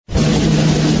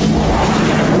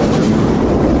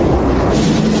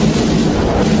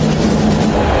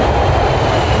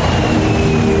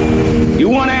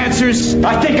answers?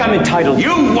 I think I'm entitled.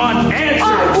 You want answers?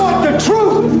 I want the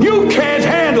truth. You can't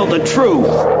handle the truth.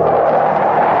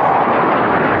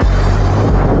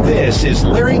 This is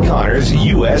Larry Connors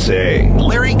USA.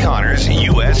 Larry Connors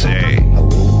USA. I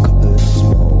woke up this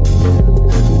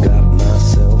morning, got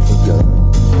myself a gun.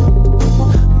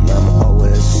 Mama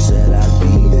always said I'd be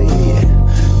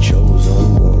the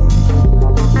chosen one.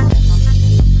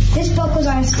 This book was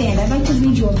on a stand. I'd like to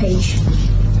read you a page.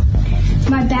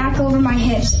 My back over my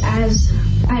hips as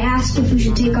I asked if we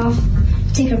should take our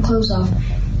clothes off.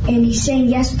 And he's saying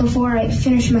yes before I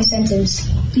finish my sentence.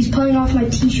 He's pulling off my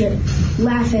t-shirt,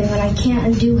 laughing when I can't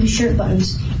undo his shirt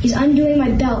buttons. He's undoing my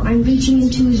belt. I'm reaching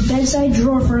into his bedside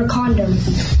drawer for a condom.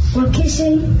 We're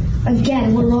kissing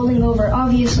again. We're rolling over.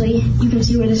 Obviously, you can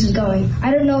see where this is going.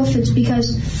 I don't know if it's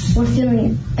because we're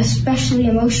feeling especially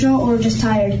emotional or just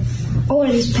tired. Or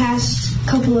these past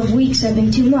couple of weeks have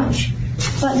been too much.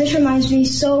 But this reminds me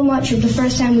so much of the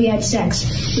first time we had sex.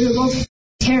 We were both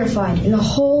terrified, and the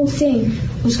whole thing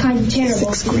was kind of terrible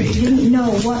because we didn't know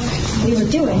what we were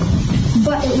doing.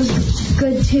 But it was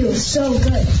good too, so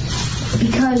good,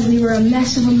 because we were a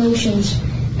mess of emotions,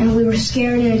 and we were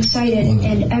scared and excited,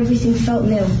 and everything felt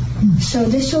new. So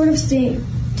this sort of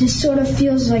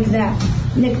feels like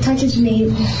that. Nick touches me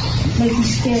like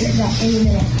he's scared of that any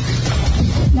minute.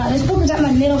 Now, this book was at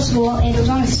my middle school, and it was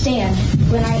on a stand.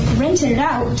 When I rented it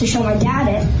out to show my dad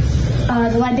it,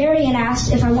 the librarian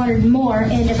asked if I wanted more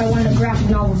and if I wanted a graphic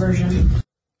novel version.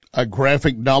 A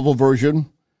graphic novel version?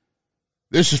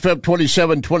 This is Feb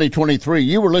 27, 2023.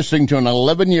 You were listening to an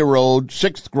 11-year-old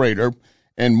 6th grader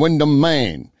in Windham,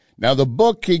 Maine. Now, the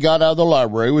book he got out of the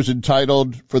library was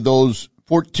entitled For Those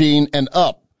 14 and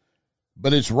Up,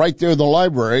 but it's right there in the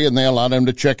library, and they allowed him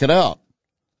to check it out.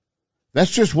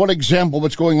 That's just one example of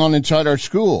what's going on inside our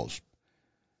schools.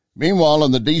 Meanwhile,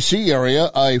 in the D.C. area,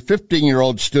 a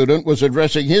 15-year-old student was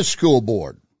addressing his school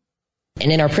board.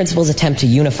 And in our principal's attempt to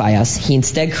unify us, he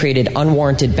instead created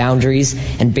unwarranted boundaries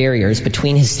and barriers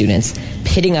between his students,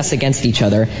 pitting us against each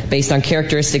other based on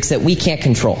characteristics that we can't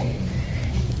control.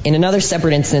 In another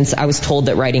separate instance, I was told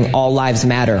that writing All Lives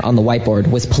Matter on the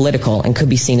whiteboard was political and could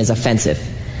be seen as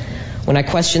offensive. When I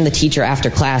questioned the teacher after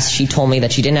class, she told me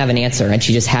that she didn't have an answer and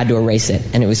she just had to erase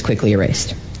it, and it was quickly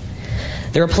erased.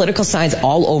 There are political signs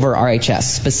all over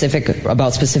RHS,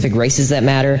 about specific races that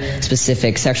matter,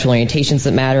 specific sexual orientations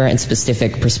that matter, and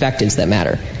specific perspectives that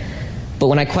matter. But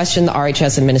when I questioned the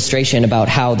RHS administration about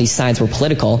how these signs were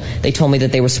political, they told me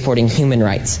that they were supporting human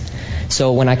rights.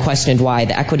 So when I questioned why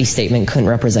the equity statement couldn't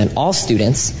represent all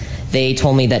students, they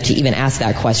told me that to even ask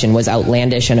that question was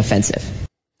outlandish and offensive.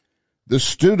 The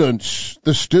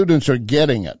students are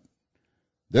getting it.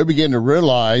 They're beginning to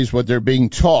realize what they're being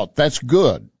taught. That's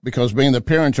good, because the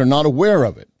parents are not aware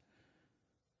of it.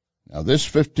 Now, this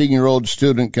 15-year-old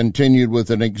student continued with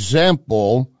an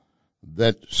example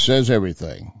that says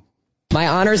everything. My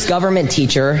honors government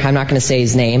teacher, I'm not going to say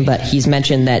his name, but he's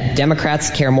mentioned that Democrats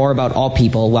care more about all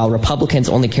people while Republicans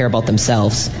only care about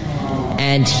themselves.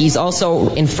 And he's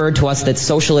also inferred to us that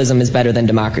socialism is better than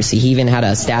democracy. He even had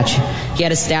a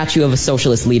statue of a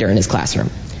socialist leader in his classroom.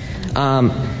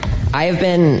 I've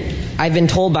been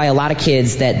told by a lot of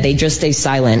kids that they just stay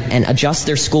silent and adjust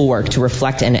their schoolwork to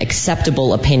reflect an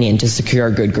acceptable opinion to secure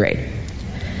a good grade.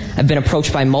 I've been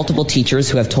approached by multiple teachers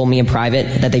who have told me in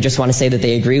private that they just want to say that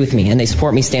they agree with me and they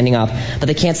support me standing up, but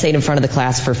they can't say it in front of the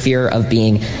class for fear of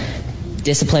being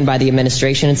disciplined by the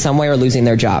administration in some way or losing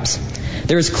their jobs.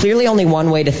 There is clearly only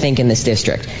one way to think in this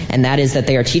district, and that is that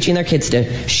they are teaching their kids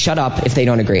to shut up if they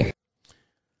don't agree.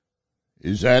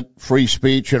 Is that free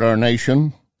speech in our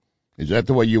nation? Is that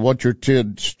the way you want your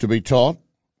kids to be taught?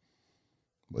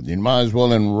 Well, you might as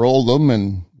well enroll them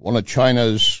in one of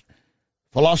China's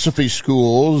philosophy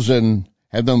schools and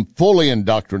have them fully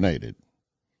indoctrinated.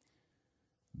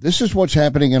 This is what's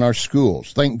happening in our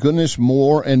schools. Thank goodness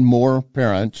more and more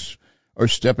parents are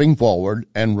stepping forward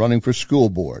and running for school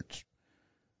boards.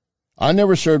 I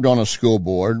never served on a school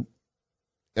board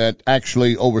that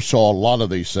actually oversaw a lot of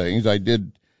these things. I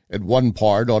did at one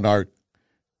part on our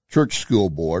church school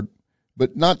board,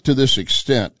 but not to this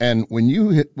extent. And when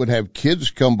you would have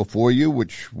kids come before you,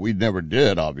 which we never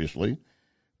did, obviously,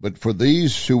 but for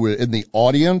these who were in the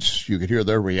audience, you could hear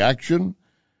their reaction.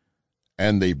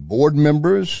 And the board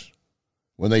members,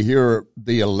 when they hear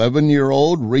the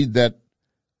 11-year-old read that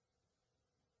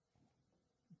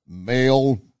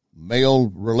male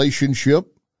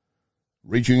relationship,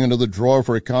 reaching into the drawer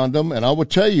for a condom. And I will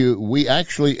tell you, we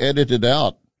actually edited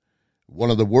out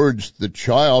one of the words the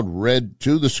child read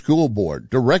to the school board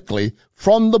directly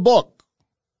from the book.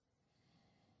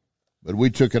 But we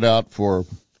took it out for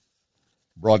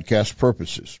broadcast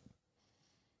purposes.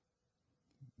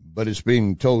 but it's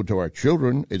being told to our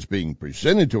children. It's being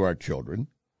presented to our children.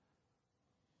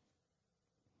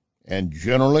 And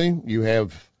generally, you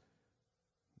have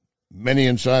many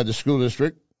inside the school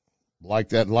district, like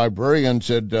that librarian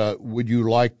said, would you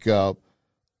like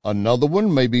another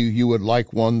one? Maybe you would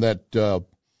like one that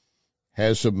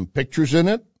has some pictures in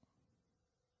it.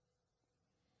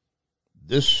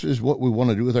 This is what we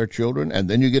want to do with our children. And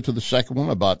then you get to the second one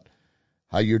about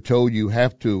how you're told you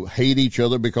have to hate each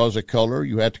other because of color.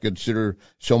 You have to consider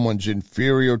someone's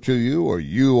inferior to you or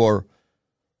you are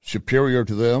superior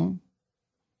to them.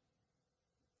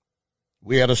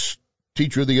 We had a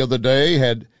teacher the other day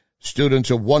had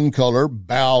students of one color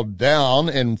bow down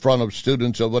in front of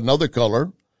students of another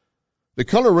color. The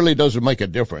color really doesn't make a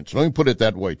difference. Let me put it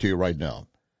that way to you right now.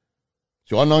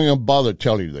 So I'm not going to bother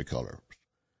telling you the color.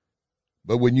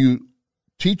 But when you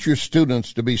teach your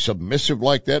students to be submissive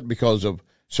like that because of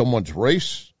someone's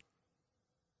race,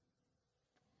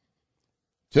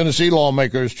 Tennessee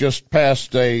lawmakers just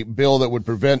passed a bill that would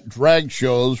prevent drag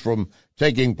shows from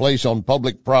taking place on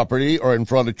public property or in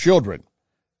front of children.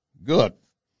 Good.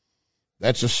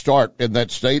 That's a start in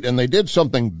that state, and they did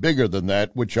something bigger than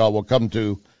that, which I will come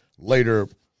to later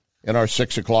in our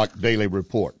 6 o'clock daily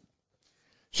report.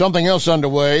 Something else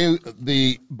underway,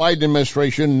 the Biden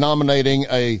administration nominating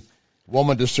a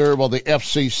woman to serve on the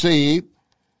FCC.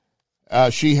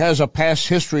 She has a past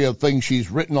history of things she's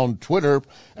written on Twitter,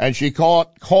 and she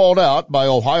called out by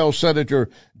Ohio Senator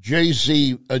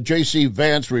J.C.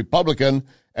 Vance, Republican,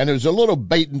 and there's a little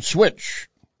bait and switch.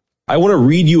 I want to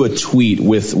read you a tweet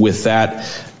with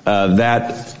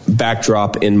that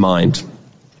backdrop in mind.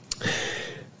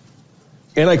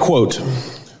 And I quote,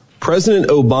 President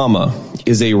Obama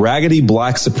is a raggedy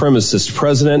black supremacist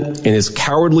president, and his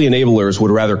cowardly enablers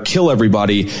would rather kill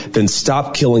everybody than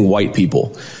stop killing white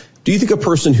people. Do you think a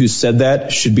person who said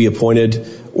that should be appointed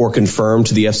or confirmed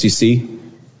to the FCC?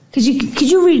 Could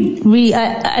you read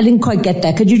I didn't quite get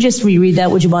that. Could you just reread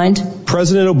that? Would you mind?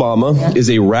 President Obama is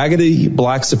a raggedy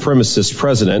black supremacist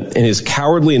president, and his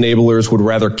cowardly enablers would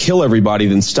rather kill everybody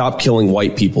than stop killing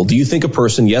white people. Do you think a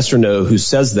person, yes or no, who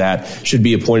says that should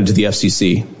be appointed to the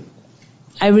FCC?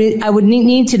 I would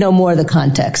need to know more of the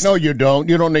context. No, you don't.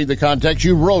 You don't need the context.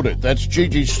 You wrote it. That's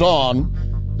Gigi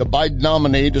Sohn, the Biden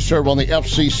nominee to serve on the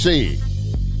FCC.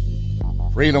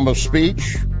 Freedom of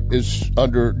speech is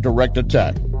under direct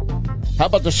attack. How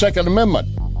about the Second Amendment?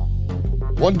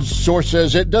 One source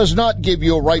says it does not give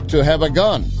you a right to have a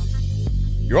gun.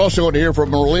 You're also going to hear from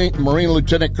Marine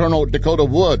Lieutenant Colonel Dakota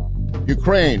Wood,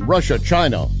 Ukraine, Russia,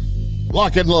 China.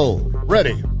 Lock and load.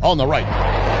 Ready. On the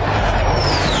right.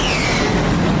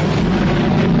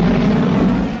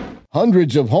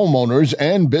 Hundreds of homeowners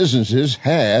and businesses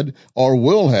had or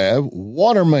will have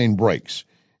water main breaks.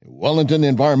 Wellington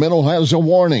Environmental has a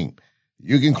warning.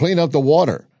 You can clean up the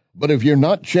water, but if you're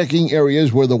not checking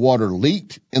areas where the water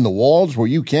leaked in the walls where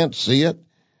you can't see it,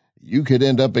 you could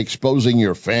end up exposing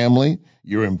your family,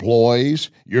 your employees,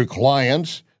 your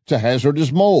clients to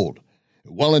hazardous mold.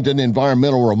 Wellington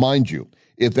Environmental reminds you,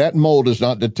 if that mold is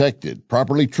not detected,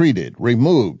 properly treated,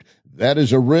 removed, that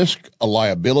is a risk, a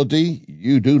liability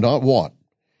you do not want.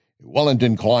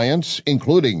 Wellington clients,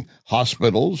 including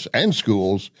hospitals and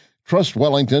schools, trust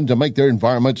Wellington to make their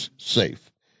environments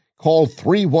safe. Call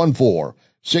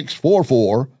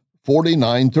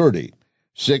 314-644-4930,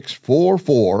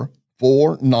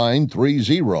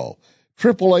 644-4930.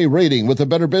 AAA rating with the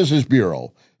Better Business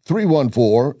Bureau,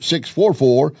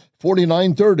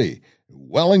 314-644-4930.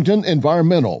 Wellington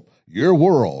Environmental, your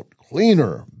world,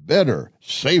 cleaner, better,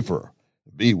 safer.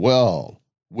 Be well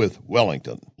with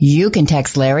Wellington. You can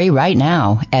text Larry right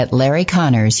now at Larry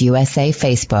Connors USA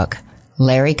Facebook.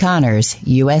 Larry Connors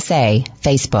USA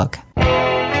Facebook.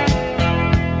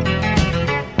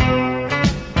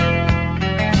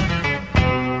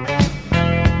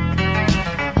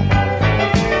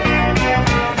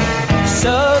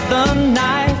 Southern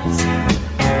nights.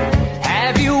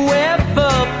 Have you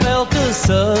ever felt a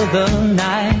southern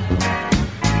night?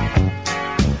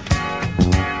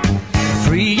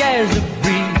 Free as a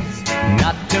breeze,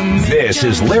 not to mention. This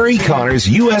is Larry Connors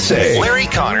USA. Larry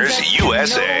Connors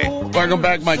USA. Welcome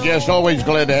back, my guest. Always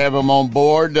glad to have him on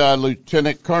board.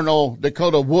 Lieutenant Colonel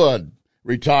Dakota Wood,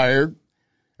 retired,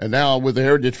 and now with the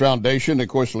Heritage Foundation. Of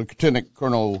course, Lieutenant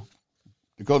Colonel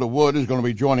Dakota Wood is going to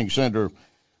be joining Senator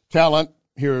Talent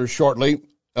here shortly,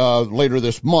 later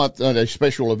this month, at a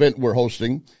special event we're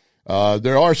hosting.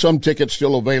 There are some tickets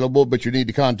still available, but you need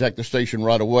to contact the station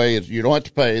right away. You don't have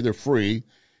to pay. They're free,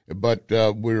 but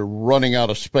we're running out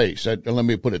of space. Let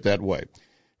me put it that way.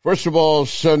 First of all,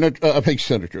 Lieutenant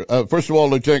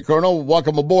Colonel,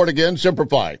 welcome aboard again. Semper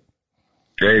Fi.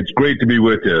 Hey, it's great to be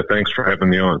with you. Thanks for having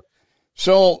me on.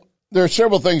 So there are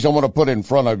several things I want to put in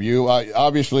front of you.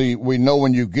 Obviously, we know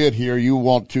when you get here, you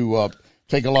want to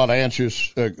take a lot of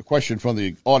answers, questions from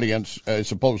the audience,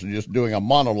 as opposed to just doing a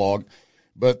monologue.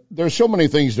 But there's so many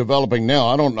things developing now.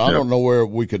 I don't know where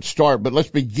we could start, but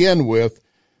let's begin with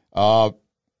the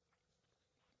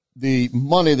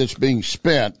money that's being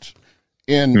spent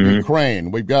in Ukraine.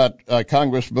 We've got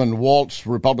Congressman Waltz,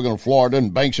 Republican of Florida,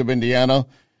 and Banks of Indiana.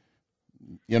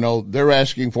 You know, they're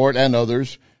asking for it, and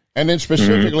others. And then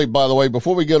specifically, by the way,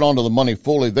 before we get on to the money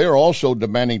fully, they're also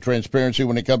demanding transparency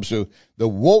when it comes to the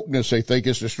wokeness they think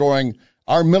is destroying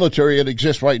our military that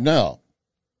exists right now.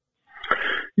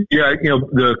 Yeah, you know,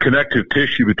 the connective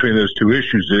tissue between those two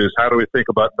issues is how do we think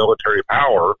about military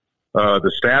power,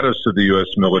 the status of the U.S.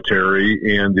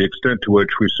 military, and the extent to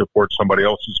which we support somebody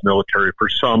else's military for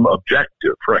some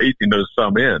objective, right? You know,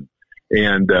 some end.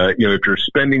 And, you know, if you're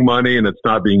spending money and it's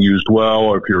not being used well,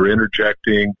 or if you're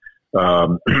interjecting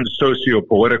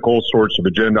socio-political sorts of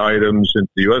agenda items into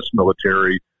the U.S.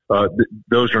 military,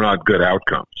 those are not good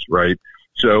outcomes, right?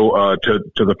 So to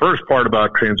the first part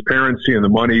about transparency and the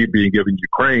money being given to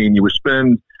Ukraine, you would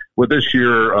spend with this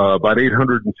year about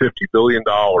 $850 billion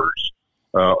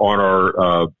on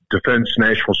our defense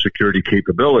national security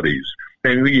capabilities.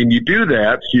 And you do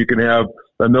that so you can have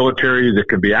a military that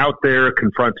can be out there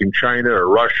confronting China or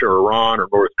Russia or Iran or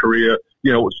North Korea,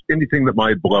 you know, anything that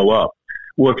might blow up.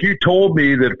 Well, if you told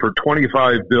me that for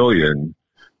 $25 billion,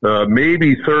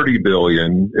 maybe $30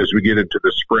 billion as we get into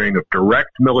the spring of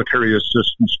direct military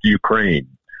assistance to Ukraine,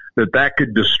 that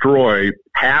could destroy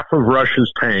half of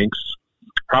Russia's tanks,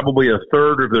 probably a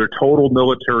third of their total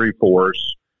military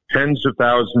force, tens of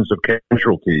thousands of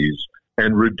casualties,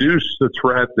 and reduce the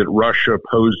threat that Russia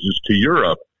poses to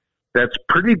Europe, that's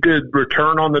pretty good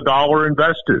return on the dollar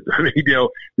invested. I mean, you know,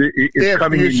 it's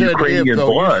coming in Ukrainian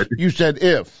blood. You said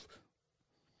if.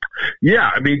 Yeah,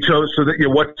 I mean, so that, you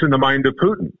know, what's in the mind of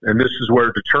Putin? And this is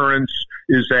where deterrence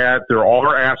is at. There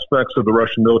are aspects of the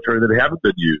Russian military that haven't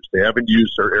been used. They haven't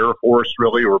used their air force,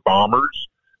 really, or bombers.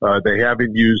 They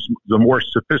haven't used the more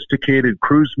sophisticated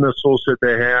cruise missiles that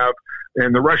they have.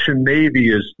 And the Russian Navy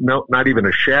is not even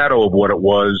a shadow of what it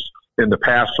was in the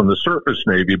past on the surface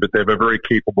Navy, but they have a very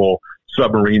capable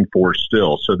submarine force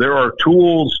still. So there are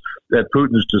tools at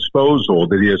Putin's disposal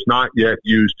that he has not yet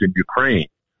used in Ukraine.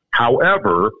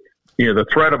 However, you know, the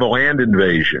threat of a land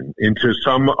invasion into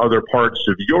some other parts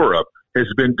of Europe has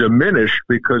been diminished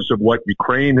because of what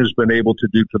Ukraine has been able to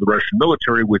do to the Russian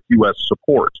military with U.S.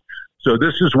 support. So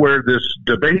this is where this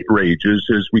debate rages,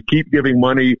 is we keep giving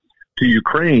money to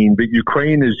Ukraine, but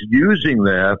Ukraine is using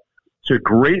that to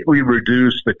greatly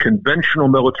reduce the conventional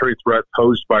military threat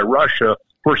posed by Russia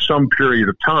for some period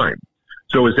of time.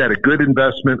 So is that a good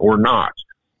investment or not?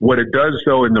 What it does,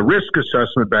 though, in the risk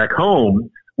assessment back home,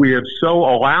 we have so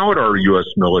allowed our U.S.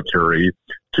 military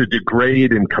to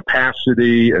degrade in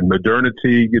capacity and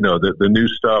modernity, you know, the new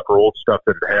stuff or old stuff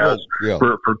that it has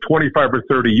for 25 or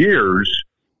 30 years.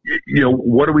 You know,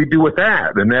 what do we do with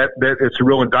that? And that it's a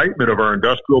real indictment of our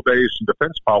industrial base and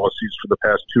defense policies for the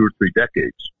past 2 or 3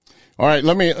 decades. All right,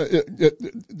 let me.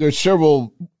 There's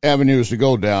several avenues to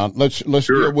go down. Let's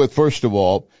deal with, first of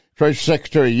all, Treasury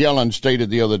Secretary Yellen stated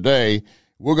the other day,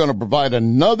 we're going to provide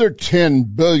another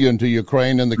 $10 billion to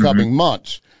Ukraine in the coming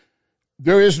months.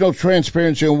 There is no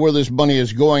transparency on where this money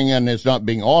is going, and it's not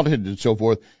being audited and so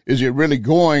forth. Is it really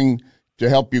going to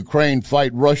help Ukraine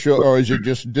fight Russia, or is it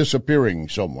just disappearing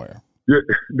somewhere?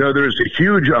 No, there's a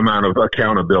huge amount of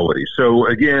accountability. So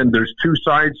again, there's two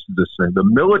sides to this thing. The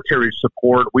military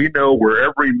support, we know where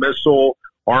every missile,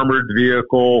 armored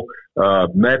vehicle,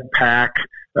 med pack,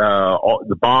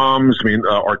 the bombs,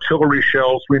 artillery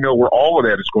shells, we know where all of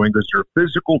that is going because they're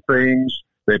physical things.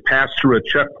 They pass through a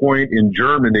checkpoint in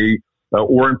Germany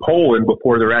or in Poland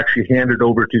before they're actually handed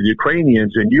over to the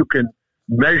Ukrainians. And you can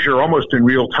measure almost in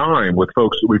real time with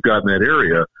folks that we've got in that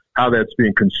area how that's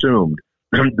being consumed.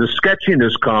 The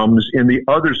sketchiness comes in the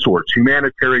other sorts,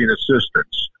 humanitarian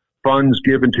assistance, funds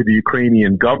given to the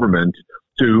Ukrainian government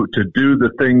to do the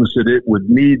things that it would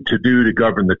need to do to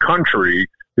govern the country,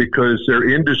 because their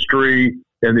industry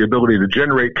and the ability to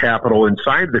generate capital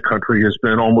inside the country has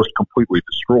been almost completely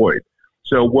destroyed.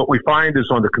 So what we find is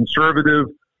on the conservative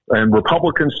and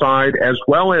Republican side, as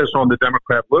well as on the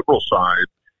Democrat liberal side,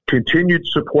 continued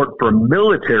support for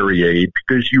military aid,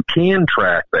 because you can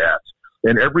track that.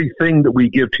 And everything that we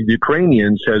give to the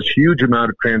Ukrainians has huge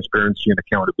amount of transparency and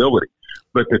accountability.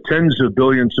 But the tens of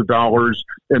billions of dollars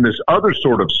and this other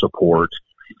sort of support,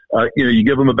 you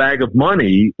give them a bag of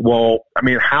money. Well,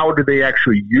 how do they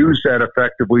actually use that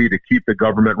effectively to keep the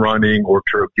government running or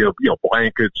to give,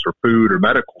 blankets or food or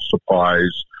medical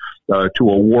supplies? to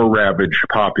a war-ravaged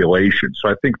population. So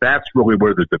I think that's really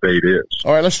where the debate is.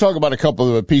 All right, let's talk about a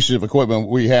couple of pieces of equipment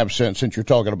we have since you're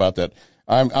talking about that.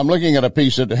 I'm looking at a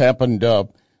piece that happened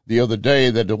the other day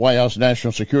that the White House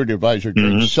National Security Advisor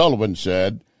Jake Sullivan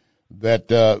said that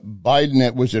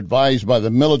Biden was advised by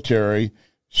the military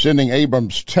sending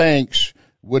Abrams tanks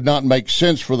would not make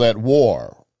sense for that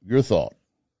war. Your thought?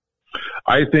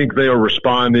 I think they are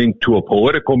responding to a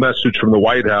political message from the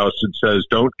White House that says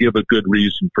don't give a good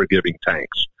reason for giving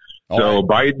tanks. So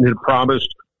Biden had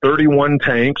promised 31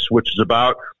 tanks, which is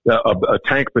about a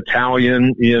tank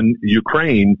battalion in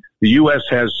Ukraine. The U.S.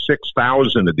 has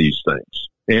 6,000 of these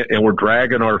things, and we're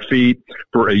dragging our feet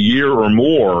for a year or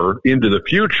more into the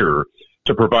future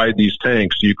to provide these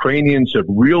tanks. The Ukrainians have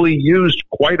really used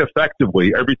quite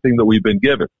effectively everything that we've been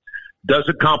given. Does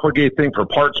it complicate things for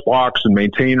parts blocks and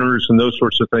maintainers and those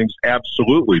sorts of things?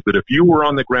 Absolutely. But if you were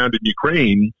on the ground in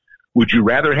Ukraine, would you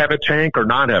rather have a tank or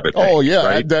not have a tank? Oh, yeah.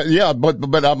 Right?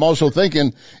 But I'm also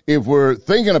thinking, if we're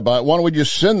thinking about it, why don't we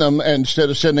just send them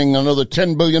instead of sending another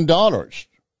 $10 billion?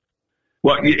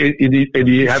 Well, and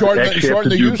you have to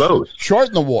do both.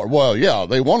 Shorten the war. Well, yeah,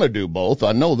 they want to do both.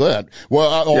 I know that.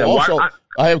 Well,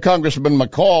 I have Congressman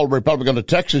McCall, Republican of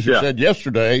Texas, who said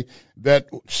yesterday that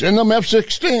send them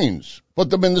F-16s, put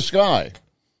them in the sky.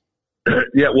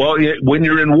 Yeah, well, when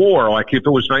you're in war, like if it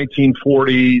was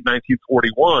 1940,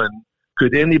 1941,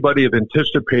 could anybody have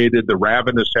anticipated the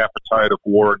ravenous appetite of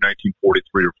war in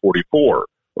 1943 or 44,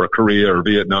 or Korea or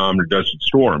Vietnam or Desert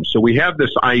Storm? So we have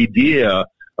this idea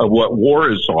of what war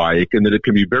is like, and that it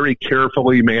can be very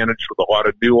carefully managed with a lot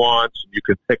of nuance, and you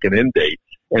can pick an end date.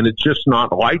 And it's just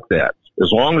not like that.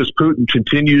 As long as Putin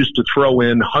continues to throw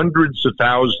in hundreds of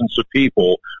thousands of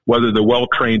people, whether they're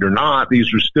well-trained or not,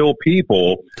 these are still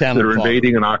people that are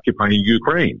invading and occupying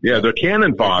Ukraine. Yeah, they're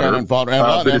cannon fodder. But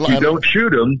if you don't shoot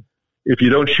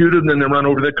them, then they run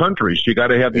over the country. So you got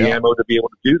to have the ammo to be able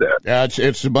to do that. Yeah,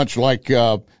 it's much like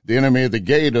the enemy of the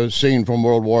gate, a scene from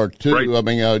World War II. Right. I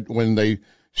mean, when they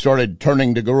started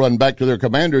turning to go run back to their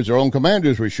commanders, their own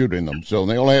commanders were shooting them. So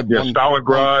they only had one.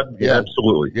 Stalingrad.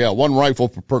 Absolutely. Yeah, one rifle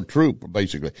per troop,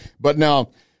 basically. But now,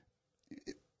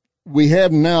 we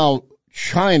have now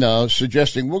China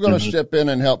suggesting we're going to step in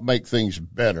and help make things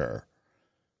better.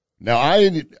 Now,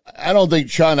 I don't think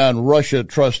China and Russia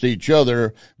trust each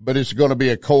other, but it's going to be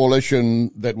a coalition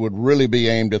that would really be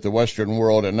aimed at the Western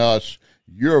world and us.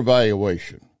 Your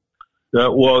evaluation?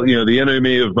 Well, the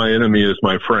enemy of my enemy is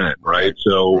my friend, right?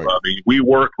 So, I mean, we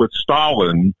worked with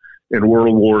Stalin in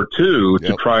World War II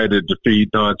to try to defeat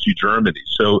Nazi Germany.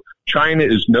 So China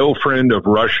is no friend of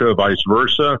Russia, vice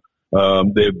versa.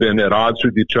 They've been at odds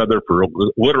with each other for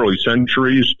literally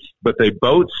centuries, but they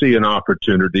both see an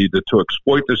opportunity to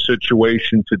exploit the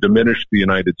situation to diminish the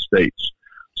United States.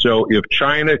 So if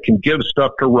China can give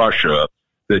stuff to Russia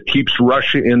that keeps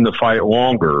Russia in the fight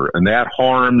longer, and that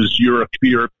harms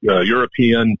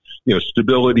European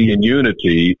stability and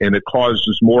unity, and it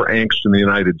causes more angst in the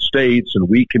United States, and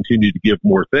we continue to give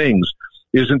more things,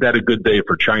 isn't that a good day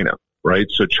for China, right?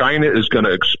 So China is going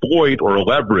to exploit or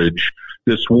leverage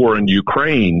this war in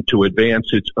Ukraine to advance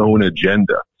its own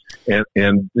agenda.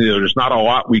 And there's not a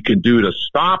lot we can do to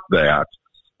stop that.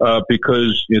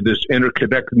 Because this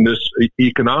interconnectedness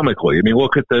economically. I mean,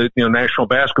 look at the National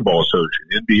Basketball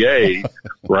Association, NBA,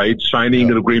 right, signing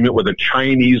an agreement with a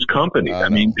Chinese company. I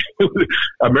mean,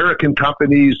 American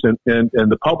companies and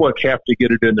the public have to get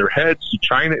it in their heads.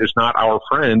 China is not our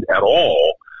friend at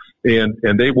all, and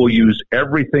they will use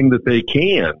everything that they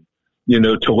can,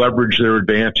 to leverage their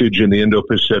advantage in the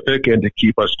Indo-Pacific and to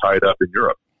keep us tied up in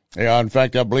Europe. Yeah, in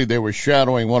fact, I believe they were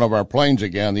shadowing one of our planes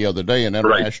again the other day in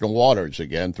international waters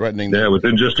again, threatening. Yeah,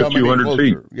 within just a few hundred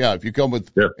feet. Yeah, if you come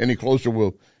any closer,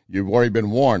 you've already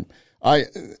been warned.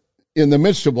 In the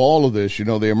midst of all of this,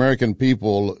 the American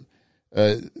people,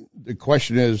 the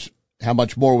question is, how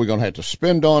much more are we going to have to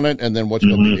spend on it? And then what's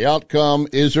going to be the outcome?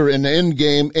 Is there an end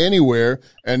game anywhere?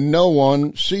 And no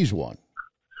one sees one.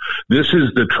 This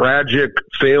is the tragic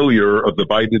failure of the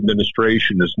Biden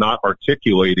administration, is not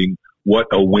articulating what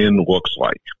a win looks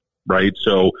like, right?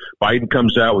 So Biden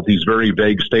comes out with these very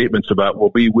vague statements about, we'll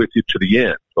be with you to the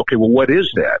end. Okay, well, what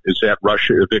is that? Is that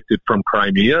Russia evicted from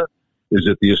Crimea? Is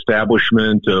it the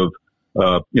establishment of,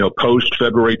 post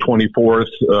February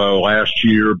 24th, last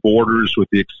year borders with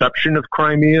the exception of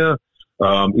Crimea?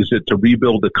 Is it to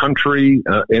rebuild the country?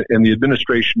 And the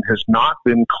administration has not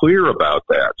been clear about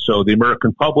that. So the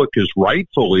American public is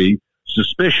rightfully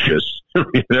suspicious,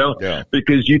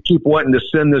 because you keep wanting to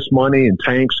send this money and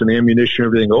tanks and ammunition,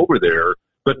 everything over there,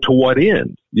 but to what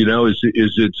end? Is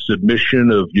it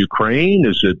submission of Ukraine?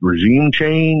 Is it regime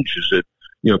change? Is it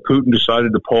Putin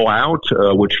decided to pull out,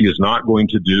 which he is not going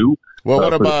to do. Well,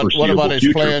 what about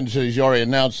his plans? He's already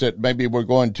announced that maybe we're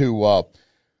going to,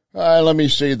 let me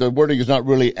see, the wording is not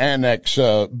really annex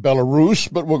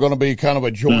Belarus, but we're going to be kind of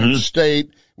a joint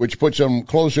state, which puts them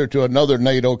closer to another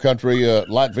NATO country,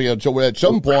 Latvia. And so at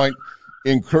some point,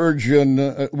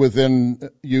 incursion within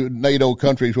NATO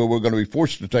countries where we're going to be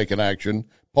forced to take an action.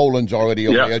 Poland's already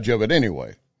on the edge of it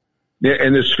anyway. Yeah,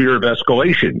 and this fear of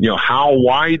escalation. How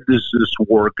wide does this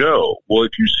war go? Well,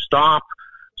 if you stop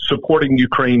supporting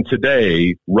Ukraine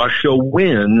today, Russia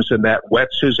wins, and that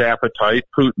whets his appetite,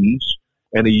 Putin's,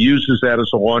 and he uses that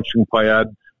as a launching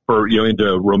pad for,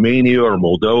 into Romania or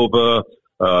Moldova,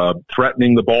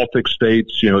 threatening the Baltic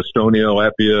states, Estonia,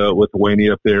 Latvia,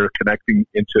 Lithuania up there, connecting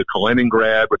into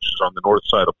Kaliningrad, which is on the north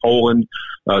side of Poland.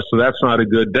 So that's not a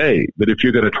good day. But if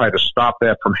you're going to try to stop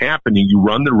that from happening, you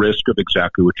run the risk of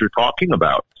exactly what you're talking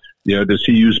about. Does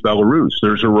he use Belarus?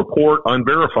 There's a report,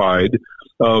 unverified,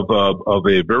 of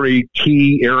a very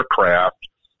key aircraft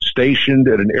stationed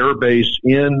at an air base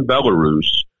in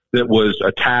Belarus that was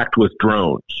attacked with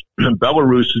drones.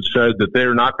 Belarus had said that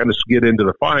they're not going to get into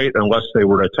the fight unless they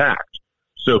were attacked.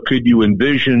 So could you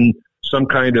envision some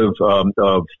kind of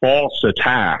false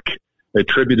attack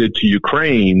attributed to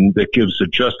Ukraine that gives a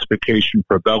justification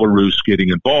for Belarus getting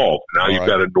involved? Now you've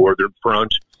got a northern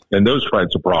front and those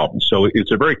kinds of problems. So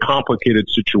it's a very complicated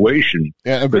situation,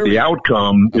 but the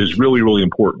outcome is really, really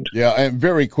important. Yeah, and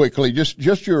very quickly,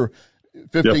 just your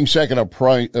 15-second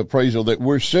appraisal that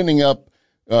we're sending up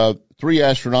 3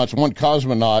 astronauts, 1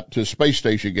 cosmonaut to space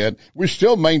station again. We're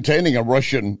still maintaining a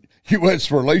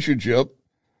Russian-U.S. relationship.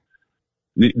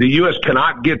 The U.S.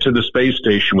 cannot get to the space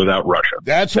station without Russia.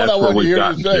 That's what I want to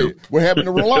hear you say. We're having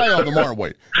to rely on them, aren't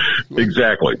we?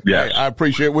 Exactly, yes. Hey, I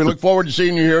appreciate it. We look forward to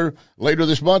seeing you here later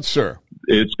this month, sir.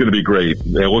 It's going to be great.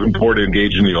 Looking forward to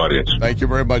engaging the audience. Thank you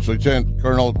very much, Lieutenant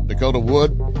Colonel Dakota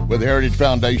Wood with the Heritage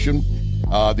Foundation.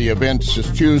 The event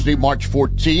is Tuesday, March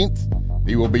 14th.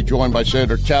 He will be joined by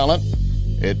Senator Talent.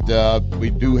 We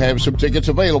do have some tickets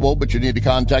available, but you need to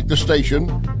contact the station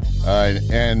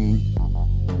and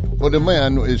put them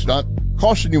in. It's not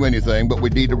costing you anything, but we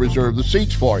need to reserve the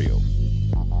seats for you.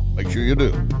 Make sure you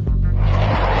do.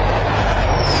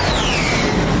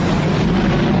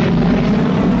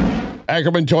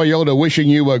 Ackerman Toyota wishing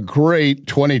you a great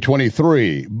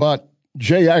 2023, but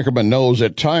Jay Ackerman knows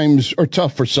that times are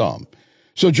tough for some.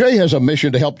 So Jay has a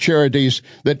mission to help charities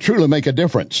that truly make a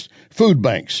difference. Food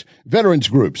banks, veterans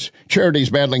groups, charities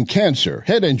battling cancer,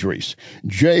 head injuries.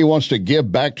 Jay wants to give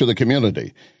back to the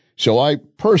community. So I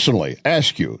personally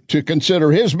ask you to consider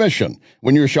his mission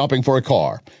when you're shopping for a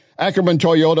car.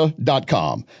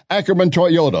 AckermanToyota.com. Ackerman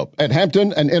Toyota at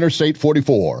Hampton and Interstate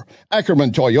 44.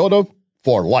 Ackerman Toyota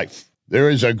for life. There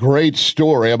is a great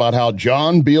story about how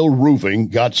John Beal Roofing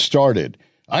got started.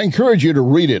 I encourage you to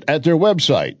read it at their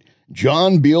website,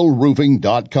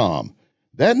 johnbealroofing.com.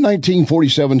 That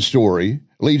 1947 story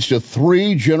leads to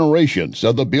 3 generations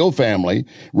of the Beal family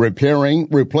repairing,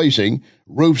 replacing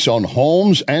roofs on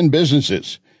homes and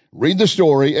businesses. Read the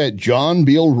story at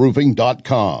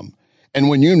johnbealroofing.com. And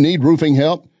when you need roofing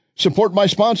help, support my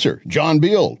sponsor, John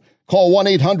Beal. Call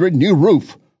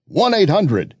 1-800-NEW-ROOF.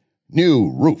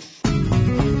 1-800-NEW-ROOF.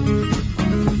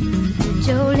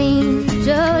 Jolene,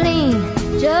 Jolene,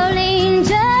 Jolene,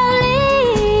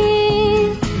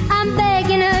 Jolene, I'm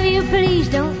begging of you, please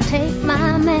don't take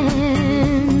my man.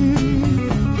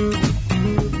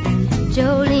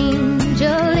 Jolene,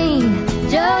 Jolene,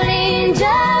 Jolene,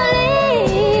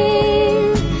 Jolene,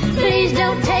 please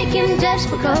don't take him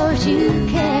just because you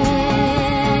can.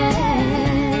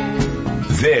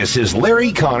 This is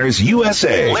Larry Connors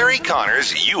USA. Larry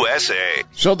Connors USA.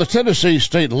 So the Tennessee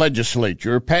State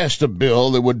Legislature passed a bill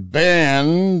that would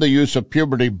ban the use of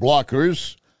puberty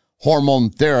blockers, hormone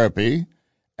therapy,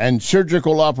 and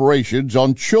surgical operations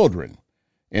on children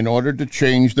in order to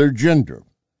change their gender.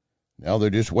 Now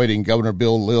they're just waiting Governor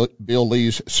Bill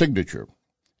Lee's signature,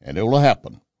 and it will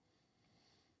happen.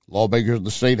 Lawmakers of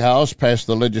the State House passed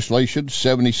the legislation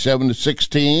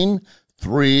 77-16,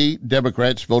 3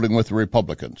 Democrats voting with the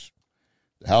Republicans.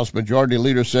 The House Majority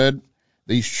Leader said,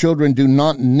 these children do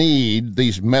not need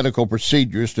these medical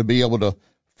procedures to be able to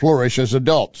flourish as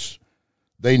adults.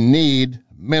 They need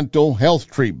mental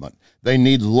health treatment. They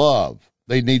need love.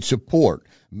 They need support.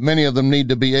 Many of them need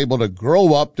to be able to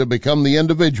grow up to become the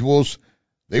individuals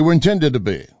they were intended to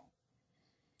be.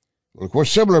 Well, of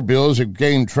course, similar bills have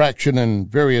gained traction in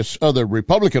various other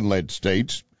Republican-led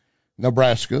states,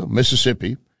 Nebraska,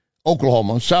 Mississippi,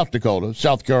 Oklahoma, South Dakota,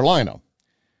 South Carolina.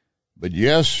 But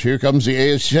yes, here comes the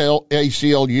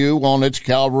ACLU on its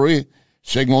cavalry,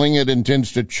 signaling it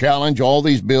intends to challenge all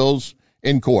these bills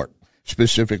in court.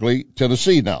 specifically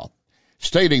Tennessee now,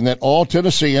 stating that all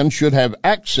Tennesseans should have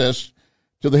access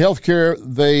to the health care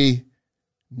they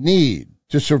need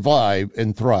to survive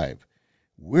and thrive.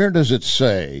 Where does it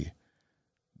say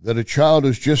that a child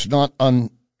is just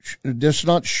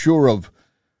not sure of,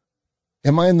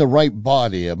 am I in the right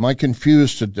body? Am I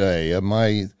confused today? Am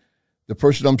I the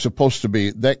person I'm supposed to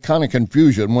be? That kind of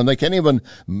confusion, when they can't even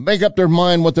make up their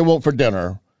mind what they want for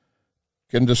dinner,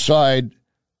 can decide,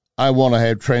 I want to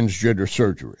have transgender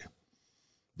surgery.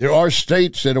 There are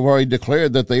states that have already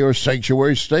declared that they are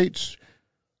sanctuary states.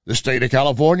 The state of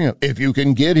California, if you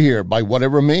can get here by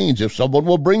whatever means, if someone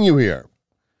will bring you here,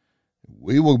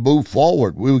 we will move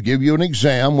forward. We will give you an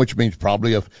exam, which means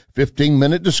probably a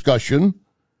 15-minute discussion,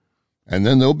 and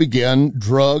then they'll begin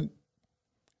drug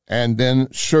and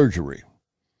then surgery,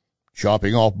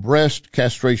 chopping off breast,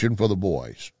 castration for the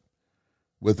boys,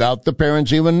 without the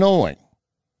parents even knowing.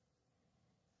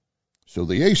 So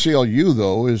the ACLU,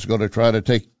 though, is going to try to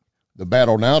take the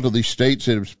battle now to these states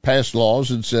that have passed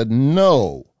laws and said,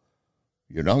 no,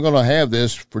 you're not going to have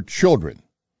this for children.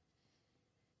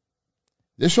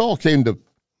 This all came to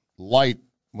light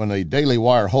when a Daily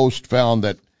Wire host found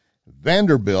that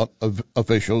Vanderbilt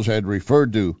officials had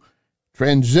referred to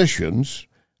transitions,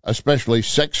 especially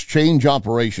sex change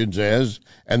operations, as,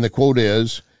 and the quote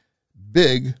is,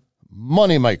 big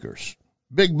money makers.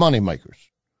 Big money makers.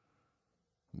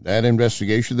 That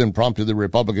investigation then prompted the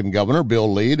Republican governor,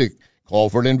 Bill Lee, to call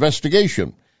for an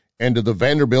investigation into the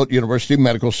Vanderbilt University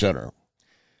Medical Center.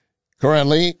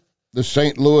 Currently, the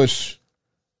St. Louis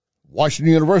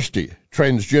Washington University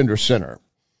Transgender Center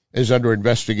is under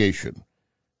investigation,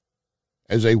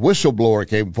 as a whistleblower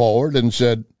came forward and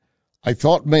said, I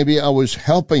thought maybe I was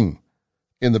helping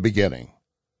in the beginning,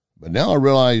 but now I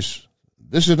realize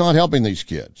this is not helping these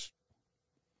kids.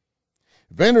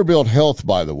 Vanderbilt Health,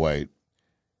 by the way,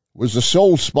 was the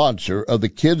sole sponsor of the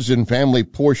kids and family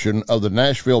portion of the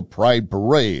Nashville Pride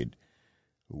Parade,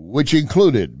 which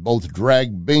included both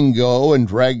drag bingo and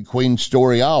drag queen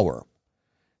story hour.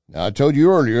 Now, I told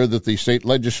you earlier that the state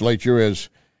legislature has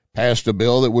passed a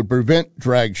bill that would prevent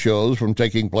drag shows from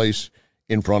taking place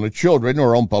in front of children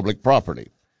or on public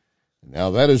property.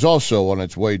 Now, that is also on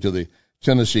its way to the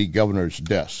Tennessee governor's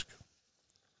desk.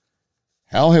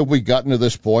 How have we gotten to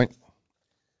this point?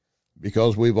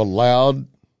 Because we've allowed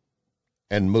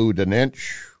and moved an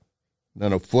inch,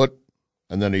 then a foot,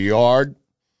 and then a yard,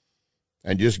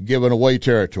 and just given away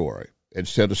territory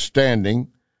instead of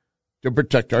standing to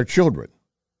protect our children.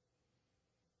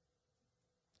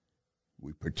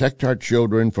 We protect our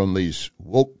children from these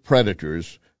woke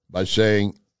predators by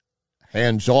saying,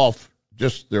 hands off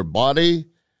just their body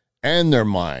and their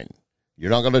mind.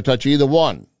 You're not going to touch either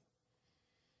one.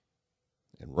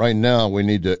 And right now, we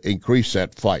need to increase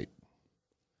that fight.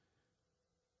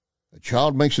 A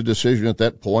child makes a decision at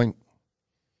that point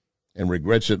and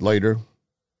regrets it later.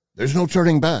 There's no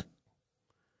turning back.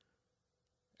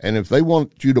 And if they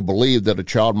want you to believe that a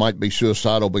child might be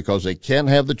suicidal because they can't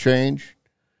have the change,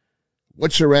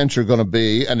 what's their answer going to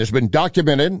be? And it's been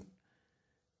documented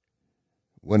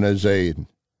when as a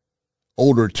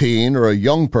older teen or a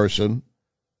young person,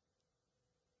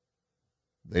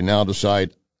 they now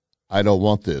decide, I don't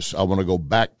want this. I want to go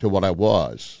back to what I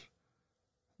was.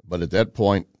 But at that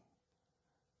point,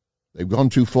 they've gone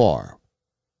too far.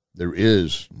 There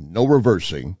is no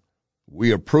reversing.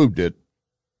 We approved it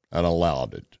and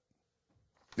allowed it.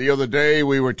 The other day,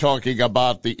 we were talking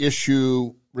about the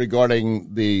issue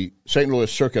regarding the St.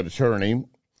 Louis Circuit Attorney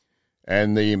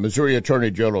and the Missouri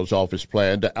Attorney General's office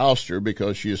plan to oust her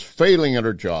because she is failing at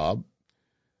her job.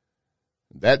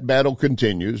 That battle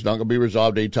continues, not going to be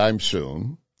resolved anytime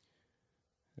soon.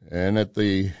 And at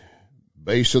the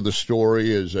base of the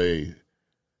story is a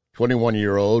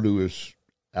 21-year-old who is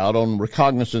out on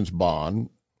recognizance bond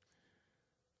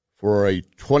for a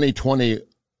 2020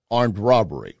 armed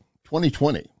robbery.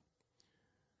 2020.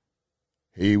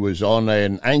 He was on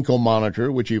an ankle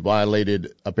monitor, which he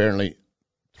violated apparently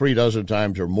 36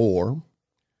 times or more,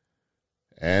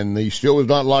 and he still was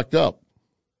not locked up.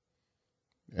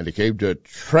 And it came to a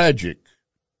tragic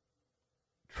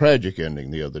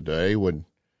ending the other day when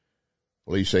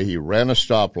police say he ran a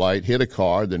stoplight, hit a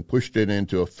car, then pushed it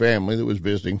into a family that was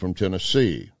visiting from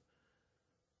Tennessee.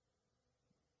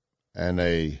 And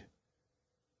a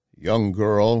young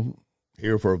girl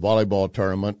here for a volleyball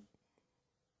tournament,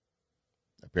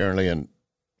 apparently an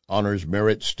honors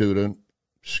merit student,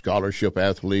 scholarship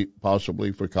athlete,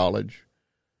 possibly for college,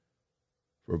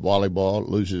 for volleyball,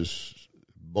 loses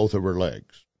both of her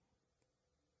legs.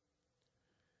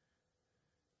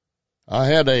 I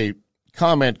had a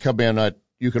comment come in.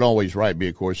 You can always write me,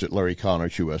 of course, at Larry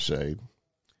Connors USA.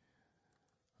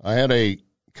 I had a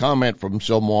comment from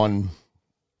someone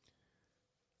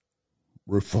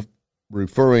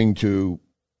referring to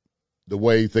the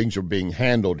way things are being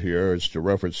handled here as to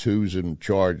reference who's in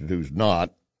charge and who's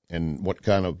not, and what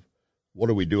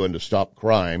are we doing to stop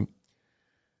crime.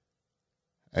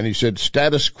 And he said,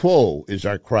 status quo is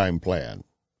our crime plan.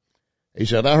 He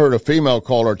said, I heard a female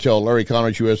caller tell Larry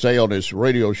Connors USA on his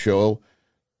radio show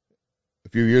a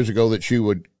few years ago that she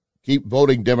would keep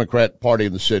voting Democrat Party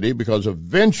in the city because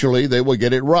eventually they will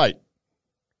get it right.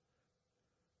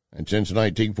 And since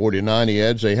 1949, he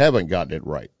adds, they haven't gotten it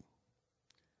right.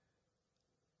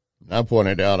 And I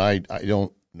pointed out, I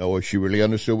don't know if she really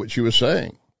understood what she was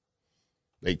saying.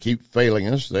 They keep failing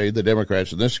us, the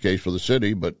Democrats in this case for the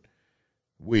city, but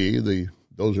we,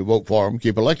 those who vote for them,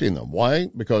 keep electing them. Why?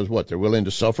 Because what? They're willing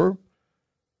to suffer?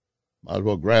 Might as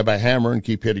well grab a hammer and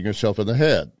keep hitting yourself in the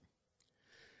head.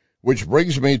 Which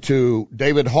brings me to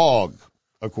David Hogg,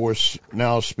 of course,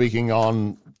 now speaking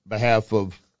on behalf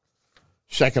of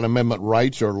Second Amendment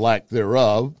rights or lack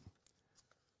thereof.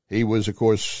 He was, of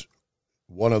course,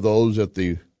 one of those at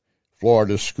the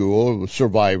Florida school, a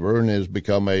survivor, and has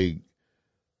become a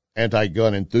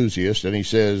anti-gun enthusiast. And he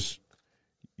says,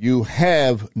 you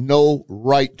have no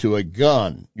right to a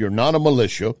gun. You're not a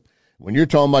militia. When you're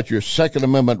talking about your Second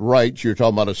Amendment rights, you're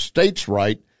talking about a state's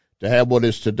right to have what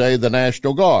is today the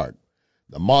National Guard.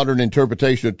 The modern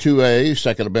interpretation of 2A,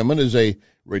 Second Amendment, is a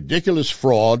ridiculous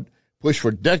fraud pushed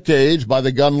for decades by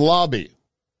the gun lobby.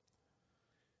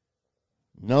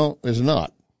 No, it's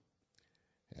not.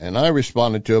 And I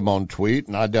responded to him on tweet,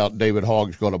 and I doubt David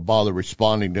Hogg's going to bother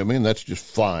responding to me, and that's just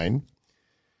fine.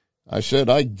 I said,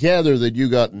 I gather that you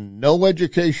got no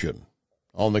education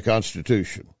on the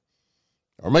Constitution.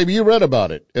 Or maybe you read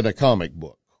about it in a comic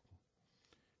book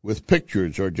with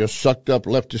pictures or just sucked up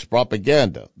leftist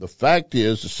propaganda. The fact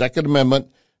is the Second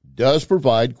Amendment does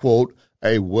provide, quote,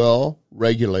 a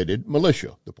well-regulated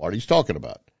militia, the party's talking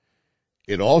about.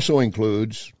 It also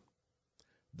includes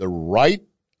the right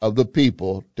of the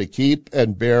people to keep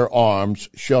and bear arms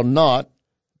shall not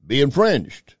be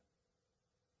infringed.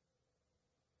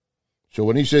 So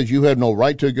when he says you have no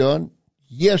right to a gun,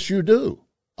 yes, you do,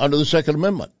 under the Second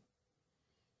Amendment.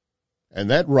 And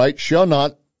that right shall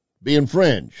not be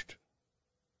infringed.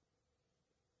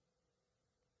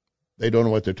 They don't know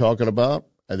what they're talking about,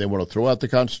 and they want to throw out the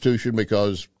Constitution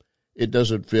because it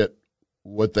doesn't fit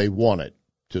what they want it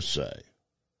to say.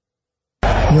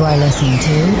 You are listening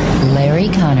to Larry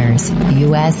Connors,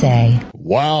 USA.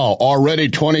 Wow, already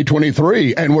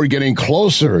 2023, and we're getting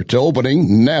closer to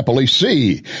opening Napoli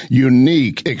Sea.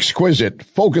 Unique, exquisite,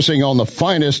 focusing on the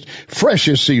finest,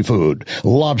 freshest seafood,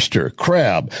 lobster,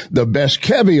 crab, the best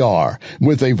caviar,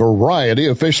 with a variety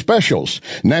of fish specials.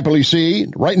 Napoli Sea,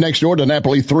 right next door to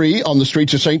Napoli 3 on the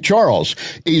streets of St. Charles.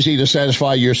 Easy to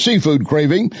satisfy your seafood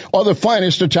craving or the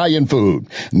finest Italian food.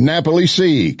 Napoli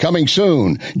Sea, coming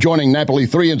soon, joining Napoli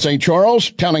 3 in St.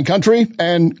 Charles, Town and Country,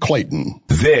 and Clayton.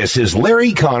 This is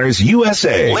Larry Connors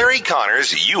USA. Larry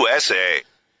Connors USA.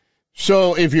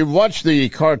 So if you've watched the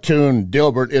cartoon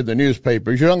Dilbert in the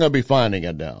newspapers, you're not going to be finding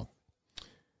it now.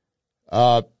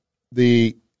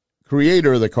 The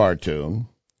creator of the cartoon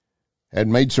had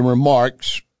made some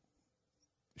remarks.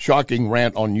 Shocking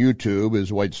rant on YouTube is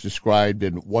the way it's described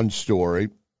in one story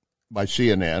by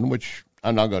CNN, which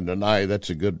I'm not going to deny that's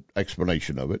a good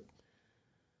explanation of it.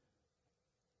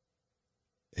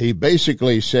 He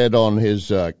basically said on his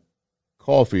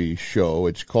coffee show,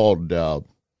 it's called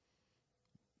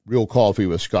Real Coffee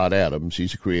with Scott Adams.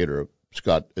 He's the creator of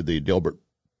the Dilbert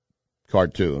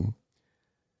cartoon.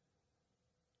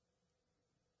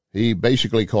 He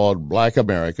basically called black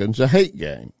Americans a hate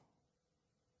gang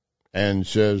and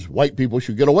says white people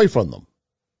should get away from them.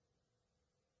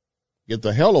 Get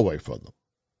the hell away from them.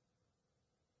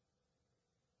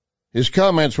 His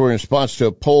comments were in response to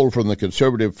a poll from the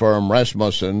conservative firm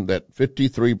Rasmussen that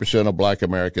 53% of black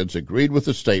Americans agreed with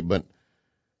the statement,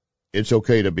 it's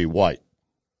okay to be white.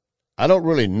 I don't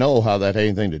really know how that had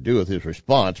anything to do with his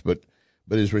response, but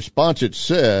his response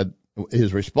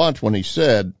when he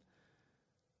said,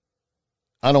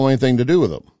 I don't want anything to do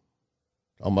with them.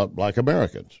 I'm about black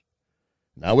Americans.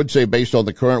 And I would say based on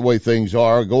the current way things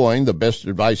are going, the best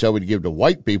advice I would give to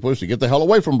white people is to get the hell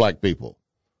away from black people.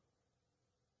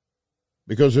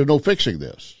 Because there's no fixing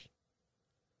this.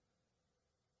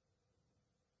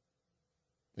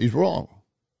 He's wrong.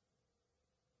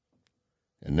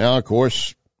 And now, of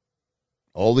course,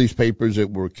 all these papers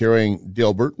that were carrying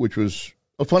Dilbert, which was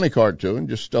a funny cartoon,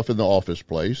 just stuff in the office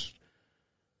place,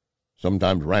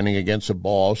 sometimes ranting against a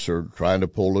boss or trying to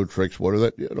pull little tricks, what are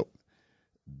that?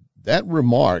 That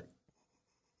remark,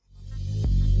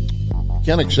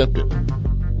 can't accept it,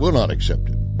 will not accept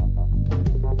it.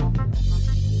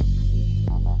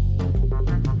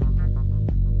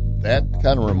 That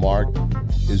kind of remark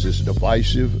is as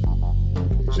divisive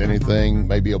as anything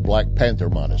maybe a Black Panther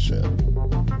might have said,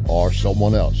 or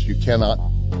someone else. You cannot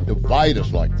divide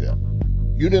us like that.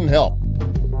 You didn't help.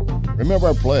 Remember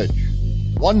our pledge,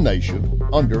 one nation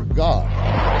under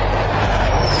God.